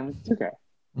 And 2K.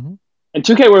 Mm-hmm. And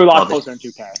 2K we're a lot closer in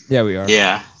 2K. Yeah, we are.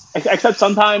 Yeah. Except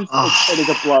sometimes it is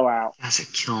a blowout. That's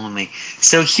killing me.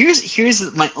 So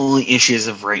here's my only issues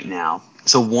of right now.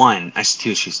 So one, actually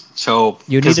 2 issues. So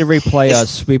you need to replay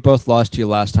us. We both lost you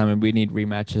last time, and we need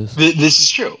rematches. This is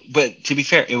true, but to be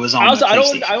fair, it was on. Also, I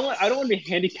don't want to be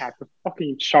handicapped with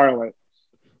fucking Charlotte.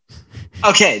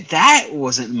 Okay, that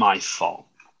wasn't my fault.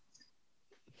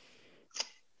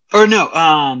 Or no,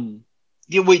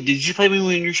 yeah. Wait, did you play me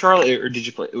when you were Charlotte, or did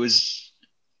you play? It was.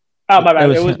 Oh my bad.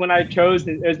 It was when I chose.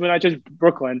 It was when I chose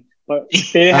Brooklyn. But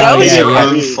that was your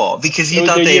own fault because you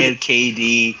thought they had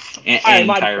KD and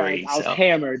Kyrie. I was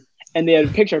hammered, and they had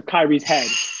a picture of Kyrie's head.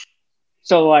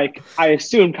 So, like, I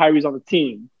assumed Kyrie's on the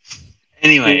team.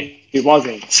 Anyway, he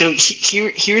wasn't. So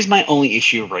here's my only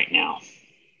issue right now.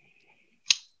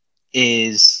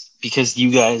 Is because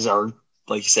you guys are,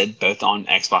 like you said, both on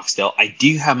Xbox still. I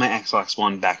do have my Xbox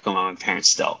One back home at my parents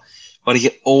still. What I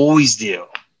can always do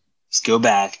is go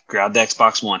back, grab the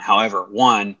Xbox One. However,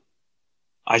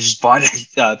 I just bought a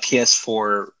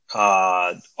PS4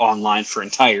 online for an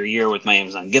entire year with my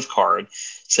Amazon gift card.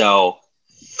 So,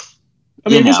 I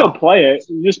mean, you can still play it.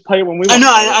 You just play it when we want.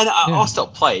 I'll still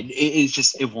play it. It's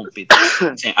just, it won't be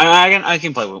the same. I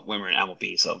can play with Whitmer and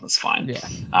MLB, so that's fine. Yeah.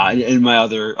 And my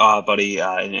other buddy in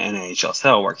NHL, so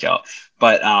that'll work out.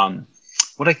 But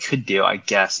what I could do, I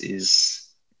guess, is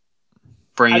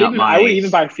bring up my... I would even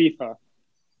buy FIFA.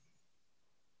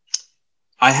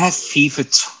 I have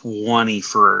FIFA 20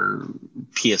 for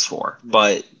PS4,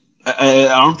 but I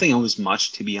don't think it was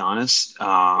much, to be honest.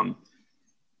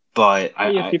 But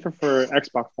I have FIFA for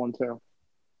Xbox One too.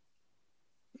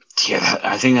 Yeah,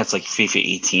 I think that's like FIFA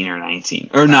 18 or 19,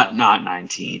 or not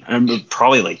 19.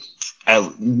 Probably like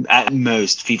at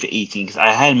most FIFA 18 because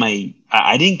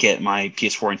I didn't get my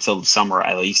PS4 until the summer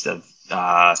at least of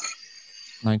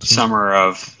summer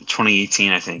of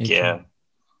 2018, I think. 18. Yeah.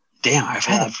 Damn, I've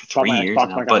had that for 3 years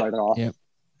now. But yep.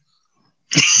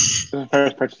 The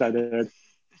first purchase I did.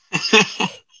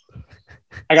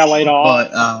 I got laid off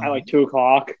at like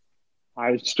 2:00.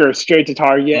 I straight to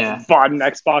Target, bought an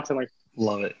Xbox, and like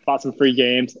love it. Bought some free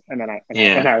games, and then I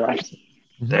left.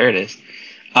 There it is.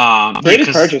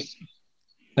 Greatest purchase.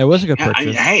 It was a good purchase. I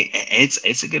mean, hey,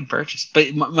 it's a good purchase.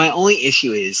 But my only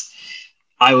issue is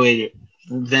I would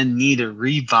then need to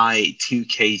rebuy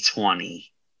 2K20.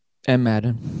 And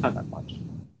Madden. Not that much.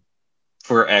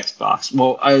 For Xbox.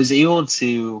 Well, I was able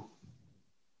to...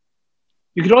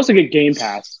 You could also get Game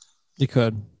Pass. You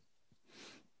could.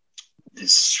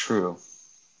 It's true.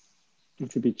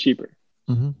 Which would be cheaper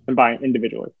than buying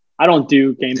individually. I don't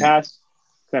do Game Pass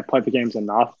because I play the games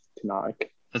enough to not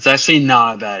like... That's actually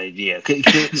not a bad idea.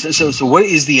 So what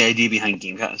is the idea behind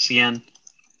Game Pass again?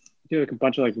 Do like a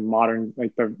bunch of like modern,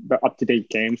 like the up-to-date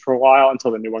games for a while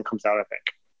until the new one comes out, I think.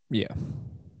 Yeah.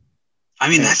 I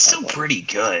mean, that's still pretty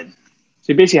good.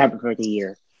 So you basically have it for like a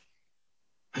year.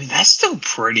 I mean, that's still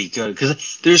pretty good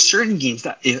because there's certain games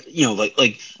that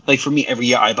like for me, every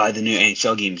year I buy the new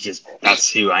NHL game because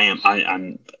that's who I am.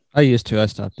 I used to. I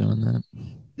stopped doing that.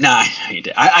 No, I know you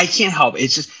did. I can't help it.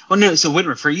 It's just, well, no. So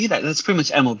Whitmer, for you, that's pretty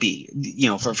much MLB. You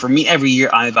know, for me, every year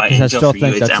I buy. Because I And Joe, still for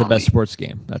think you, that's it's the MLB. best sports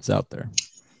game that's out there.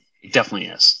 It definitely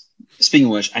is. Speaking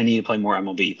of which, I need to play more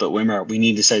MLB. But Whitmer, we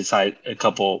need to set aside a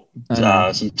couple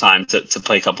some time to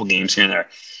play a couple games here and there.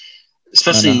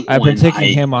 Especially I've when been taking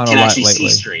I him on can a lot actually lately.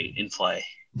 see straight and play.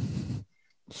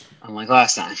 Unlike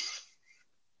last time.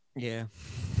 Yeah.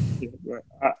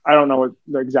 I don't know what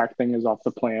the exact thing is off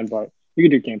the plan, but you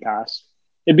could do Game Pass.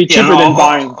 It'd be cheaper than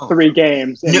buying 3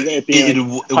 games. And it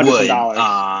would.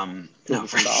 No,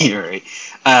 for sure.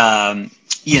 I'm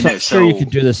sure you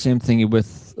could do the same thing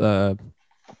with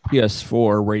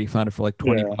PS4, where you found it for like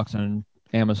 $20 on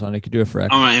Amazon. You could do it for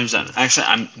on Amazon. Actually,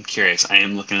 I'm curious. I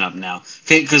am looking it up now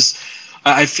because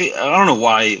I don't know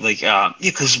why.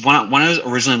 Because when I was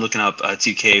originally looking up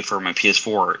 2K for my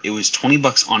PS4, it was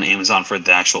 $20 on Amazon for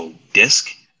the actual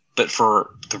disc, but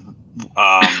for the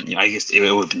I guess it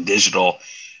would have been digital.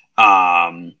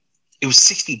 It was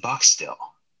 $60 still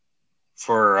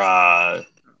for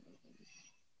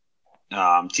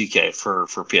 2K for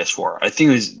PS4. I think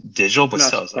it was digital, but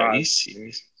still. Are you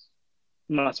serious?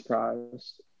 I'm not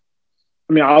surprised.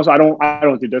 I mean, also I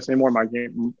don't do this anymore. My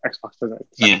game Xbox doesn't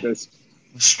accept this.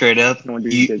 Straight up,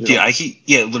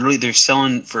 literally, they're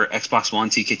selling for Xbox One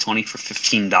 2K20 for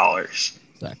 $15.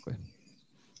 Exactly.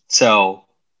 So,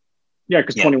 yeah,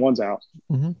 because 21's out.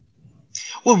 Mm-hmm.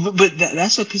 Well, but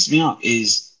that's what pissed me off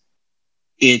is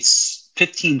it's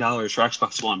 $15 for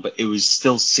Xbox One, but it was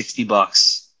still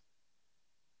 $60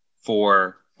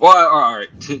 for. Well, all right.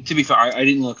 To be fair, I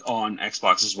didn't look on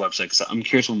Xbox's website because I'm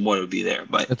curious on what it would be there.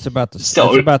 But it's about the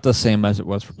same as it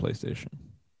was for PlayStation.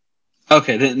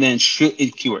 Okay, then it should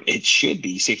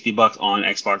be $60 on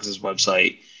Xbox's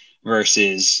website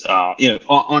versus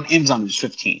on Amazon it's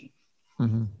 $15.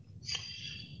 Mm-hmm.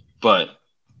 But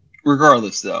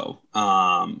regardless, though,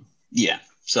 yeah.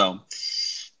 So,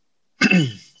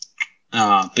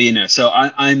 but so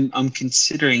I'm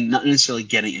considering not necessarily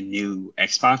getting a new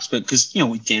Xbox, but because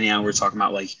with Danny and I were talking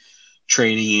about like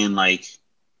trading in like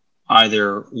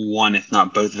either one, if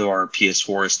not both of our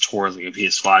PS4s towards like a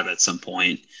PS5 at some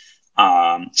point.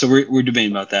 So we're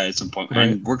debating about that at some point. Right.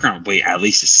 And we're going to wait at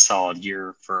least a solid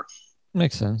year for.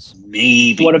 Makes sense.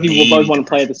 Maybe. What if you both want to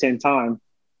play at the same time?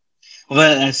 Well,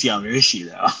 that's the other issue,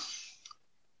 though.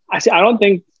 I don't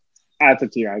think that's up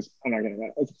to you guys. I'm not getting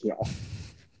that. That's up to y'all.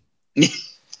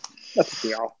 That's up to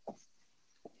y'all.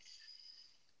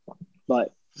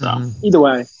 But either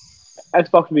way,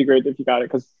 Xbox would be great if you got it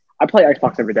because I play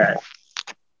Xbox every day.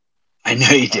 I know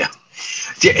you do.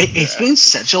 It's been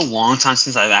such a long time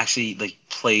since I've actually like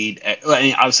played.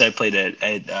 Obviously, I played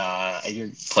at your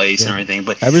place and everything,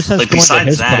 but ever since like, going to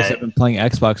his that, place, I've been playing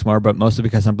Xbox more, but mostly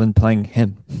because I've been playing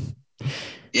him.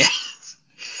 Yeah.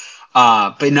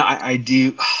 But no, I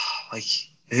do like.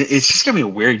 It's just gonna be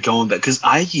weird going back because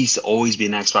I used to always be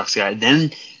an Xbox guy.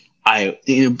 Then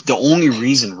the only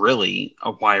reason really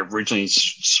of why I originally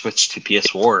switched to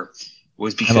PS4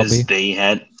 was because they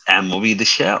had MLB The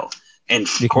Show. And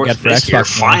of course, this year,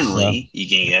 finally, you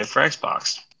can get it for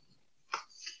Xbox.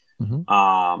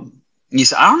 Mm-hmm.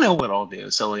 Yes, I don't know what I'll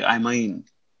do. So, like, I mean,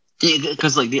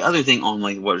 because like the other thing on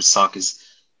like what would suck is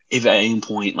if at any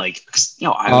point, like, because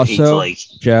I would hate to like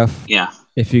Jeff. Yeah.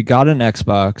 If you got an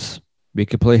Xbox, we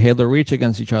could play Halo Reach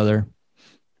against each other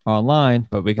online,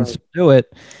 but we can still do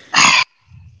it.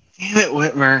 Damn it,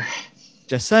 Whitmer.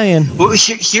 Just saying. Well,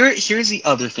 here's the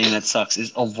other thing that sucks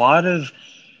is a lot of.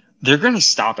 They're going to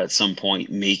stop at some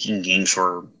point making games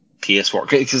for PS4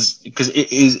 because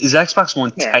is Xbox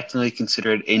One technically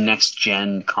considered a next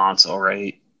gen console,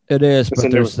 right? It is,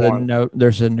 but there's a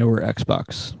newer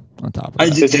Xbox on top of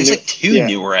it. There's like 2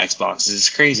 newer Xboxes. It's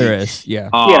crazy. There is,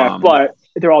 yeah. Yeah, but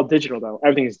they're all digital though.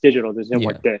 Everything is digital. There's no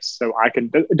more disc, so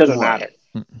it doesn't matter.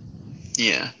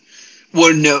 Yeah.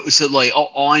 Well, no. So like,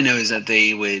 all I know is that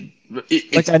they would.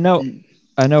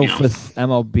 I know with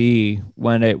MLB,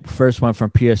 when it first went from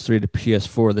PS3 to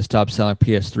PS4, they stopped selling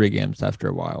PS3 games after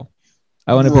a while.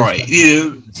 I want to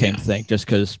the same thing, just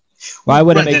because. Why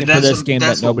would it make it for this game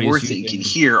that nobody's using? That's what we're thinking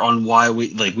here on why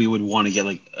we would want to get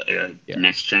like a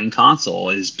next gen console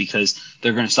is because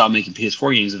they're going to stop making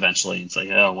PS4 games eventually. It's like,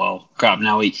 oh well, crap.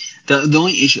 Now the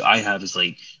only issue I have is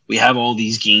like we have all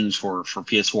these games for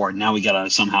PS4. Now we got to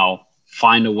somehow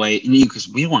find a way, because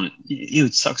we want to. It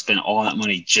would suck spending all that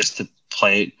money just to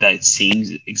play that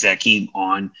same exact game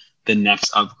on the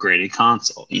next upgraded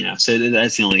console, so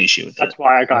that's the only issue with that. That's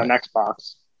why I got an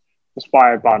Xbox. That's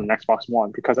why I bought an Xbox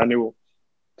One, because I knew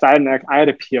I had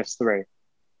a PS3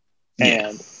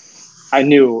 and I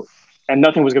knew and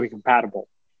nothing was going to be compatible.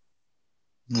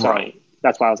 So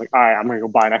that's why I was like, all right, I'm going to go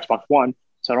buy an Xbox One.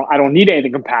 So I don't need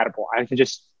anything compatible. I can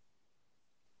just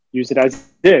use it as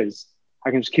is.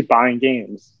 I can just keep buying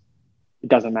games. It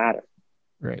doesn't matter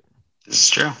Right. This is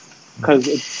true. because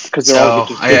they're So all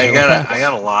just I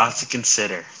got a lot to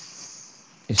consider.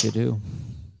 Yes, you do.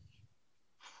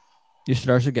 You should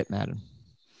also get Madden.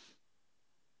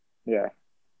 yeah.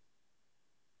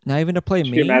 Not even to play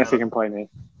Should me. get mad if you can play me.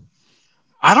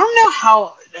 I don't know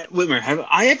how Whitmer, have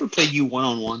I ever played you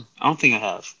 1-on-1? I don't think I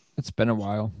have. It's been a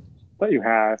while. But you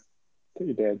have. But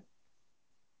you did.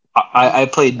 I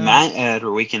played Matt at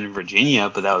a weekend in Virginia,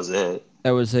 but that was it.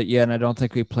 That was it. Yeah, and I don't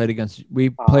think we played against. We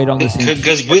played on the same team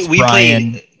Because against we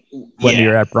Brian played when you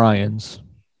were at Brian's.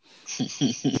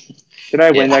 Did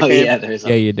I win that game?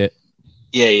 Yeah, you did.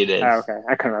 Yeah, you did. Oh, okay.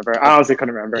 I couldn't remember. I honestly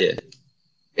couldn't remember. Yeah.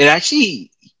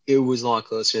 It was a lot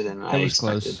closer than I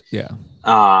expected. Close. Yeah.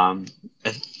 I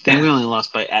think we only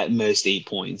lost by at most 8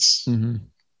 points. Mm-hmm.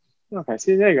 Okay,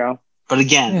 see, there you go. But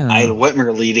again, I had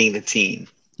Whitmer leading the team.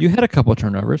 You had a couple of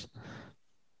turnovers.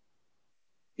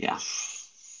 Yeah.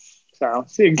 So,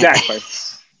 see, exactly.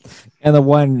 And the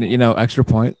one, extra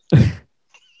point.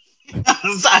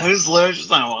 I was literally just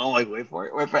like, wait for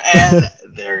it. And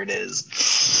there it is.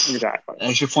 Exactly.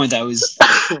 Extra point that I was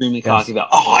extremely cocky about.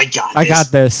 Oh, I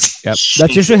got this. Yep.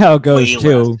 That's usually how it goes,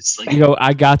 too. Like, you go,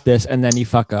 I got this, and then you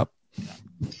fuck up.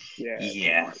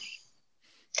 Yeah.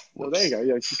 Well, there you go.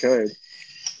 Yeah, you could.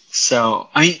 So,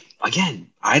 I mean, again,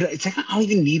 it's like I don't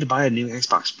even need to buy a new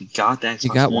Xbox. We got the Xbox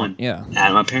You got One yeah. out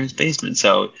of my parents' basement.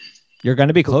 So, you're going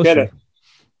to be closer. Get it.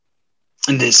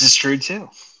 And this is true, too.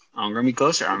 I'm going to be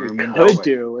closer. I'm going to be What we Delaware. could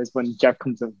do is when Jeff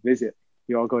comes to visit,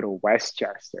 you all go to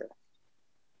Westchester.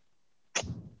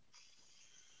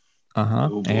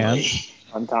 Oh, and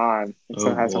Fun time.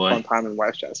 So have some fun time in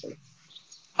Westchester.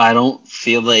 I don't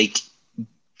feel like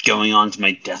going on to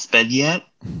my deathbed yet.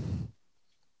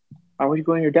 Why would you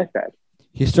go on your deathbed?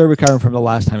 he's still recovering from the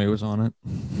last time he was on it.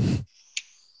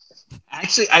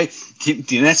 Actually,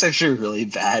 dude, that's actually really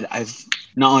bad. I've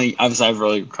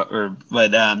really recovered,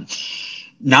 but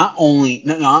not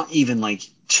even like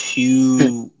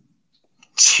two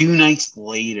nights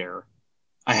later,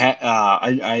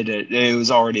 it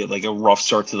was already like a rough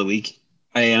start to the week.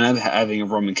 I ended up having a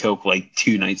rum and coke like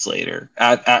 2 nights later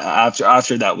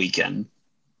after that weekend.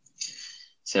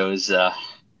 So it was that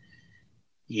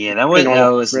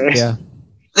was Right? Yeah.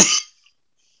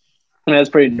 I mean, that's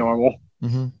pretty normal.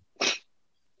 Mm-hmm.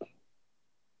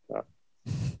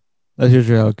 That's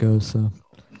usually how it goes. So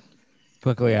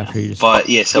quickly after you just. But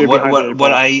yeah, so You're what behind what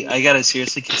the I gotta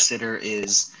seriously consider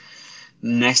is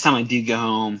next time I do go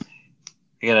home,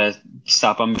 I gotta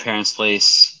stop by my parents'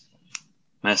 place.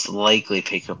 Most likely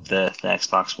pick up the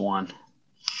Xbox One.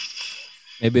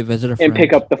 Maybe visit a friend. And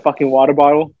pick up the fucking water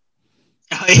bottle.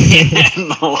 Oh, yeah,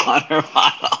 the water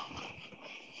bottle.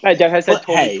 Jeff has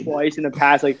told me twice in the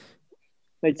past, like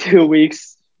 2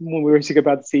 weeks when we were sick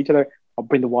about to see each other. I'll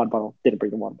bring the water bottle. Didn't bring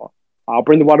the water bottle. I'll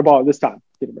bring the water bottle this time.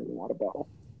 Didn't bring the water bottle.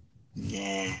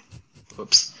 Yeah.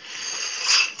 Whoops.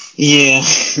 Yeah.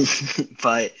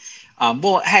 But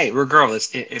well, hey, regardless,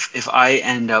 if I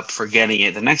end up forgetting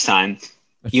it the next time,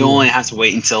 you only have to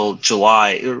wait until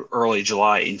early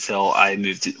July, until I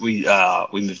moved to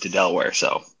we moved to Delaware.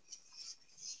 So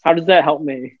how does that help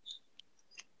me?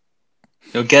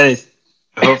 you'll get it.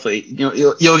 Hopefully,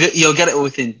 you'll get it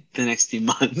within the next 2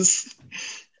 months.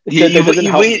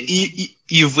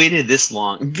 You've waited this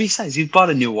long. Besides, you bought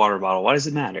a new water bottle. Why does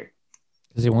it matter?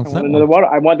 Because he wants I want another water.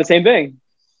 I want the same thing.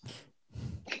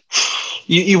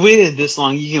 You waited this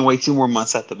long. You can wait 2 more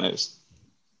months at the most.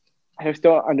 I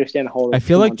still don't understand the whole. I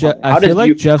feel like Jeff's how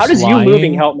does you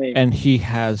moving help me? And he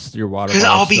has your water Because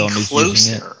bottle. I'll be still and he's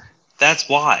using it. closer. That's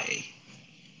why.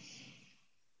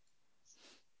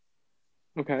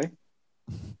 Okay.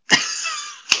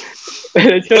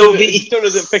 It still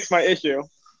doesn't fix my issue.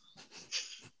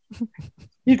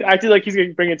 He's acting like he's going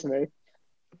to bring it to me.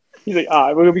 He's like,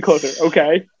 we're going to be closer.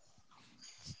 Okay.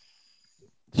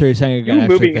 So you're saying you're You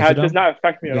moving does not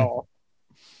affect me at all.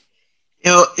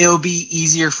 It'll be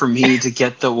easier for me to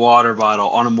get the water bottle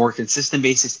on a more consistent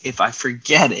basis if I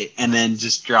forget it and then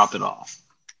just drop it off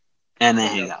and then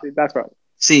hang out. That's right.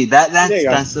 See,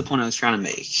 that's the point I was trying to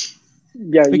make.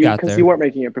 Yeah, because you weren't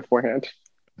making it beforehand.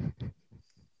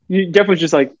 Jeff was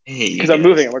just like, because I'm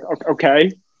moving. I'm like,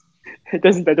 okay. That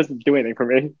doesn't do anything for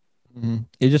me. Mm-hmm.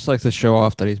 He just likes to show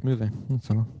off that he's moving.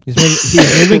 That's all. He's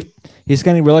moving. He's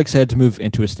getting really excited to move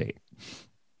into a state.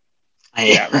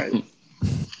 Yeah, right.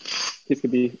 He's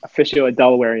gonna be official a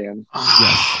Delawarean.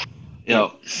 Yes.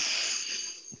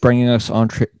 Yep. Bringing us on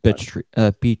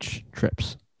beach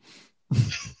trips.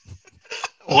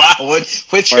 Wow, what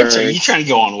trips are you trying to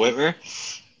go on, Whitmer?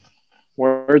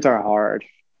 Words are hard.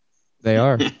 They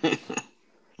are.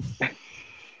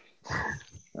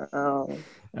 Oh,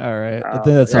 All right. I think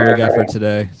that's all we got for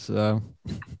today. So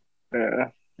yeah.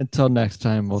 until next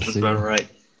time, we'll That's see about you. right.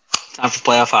 Time for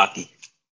playoff hockey.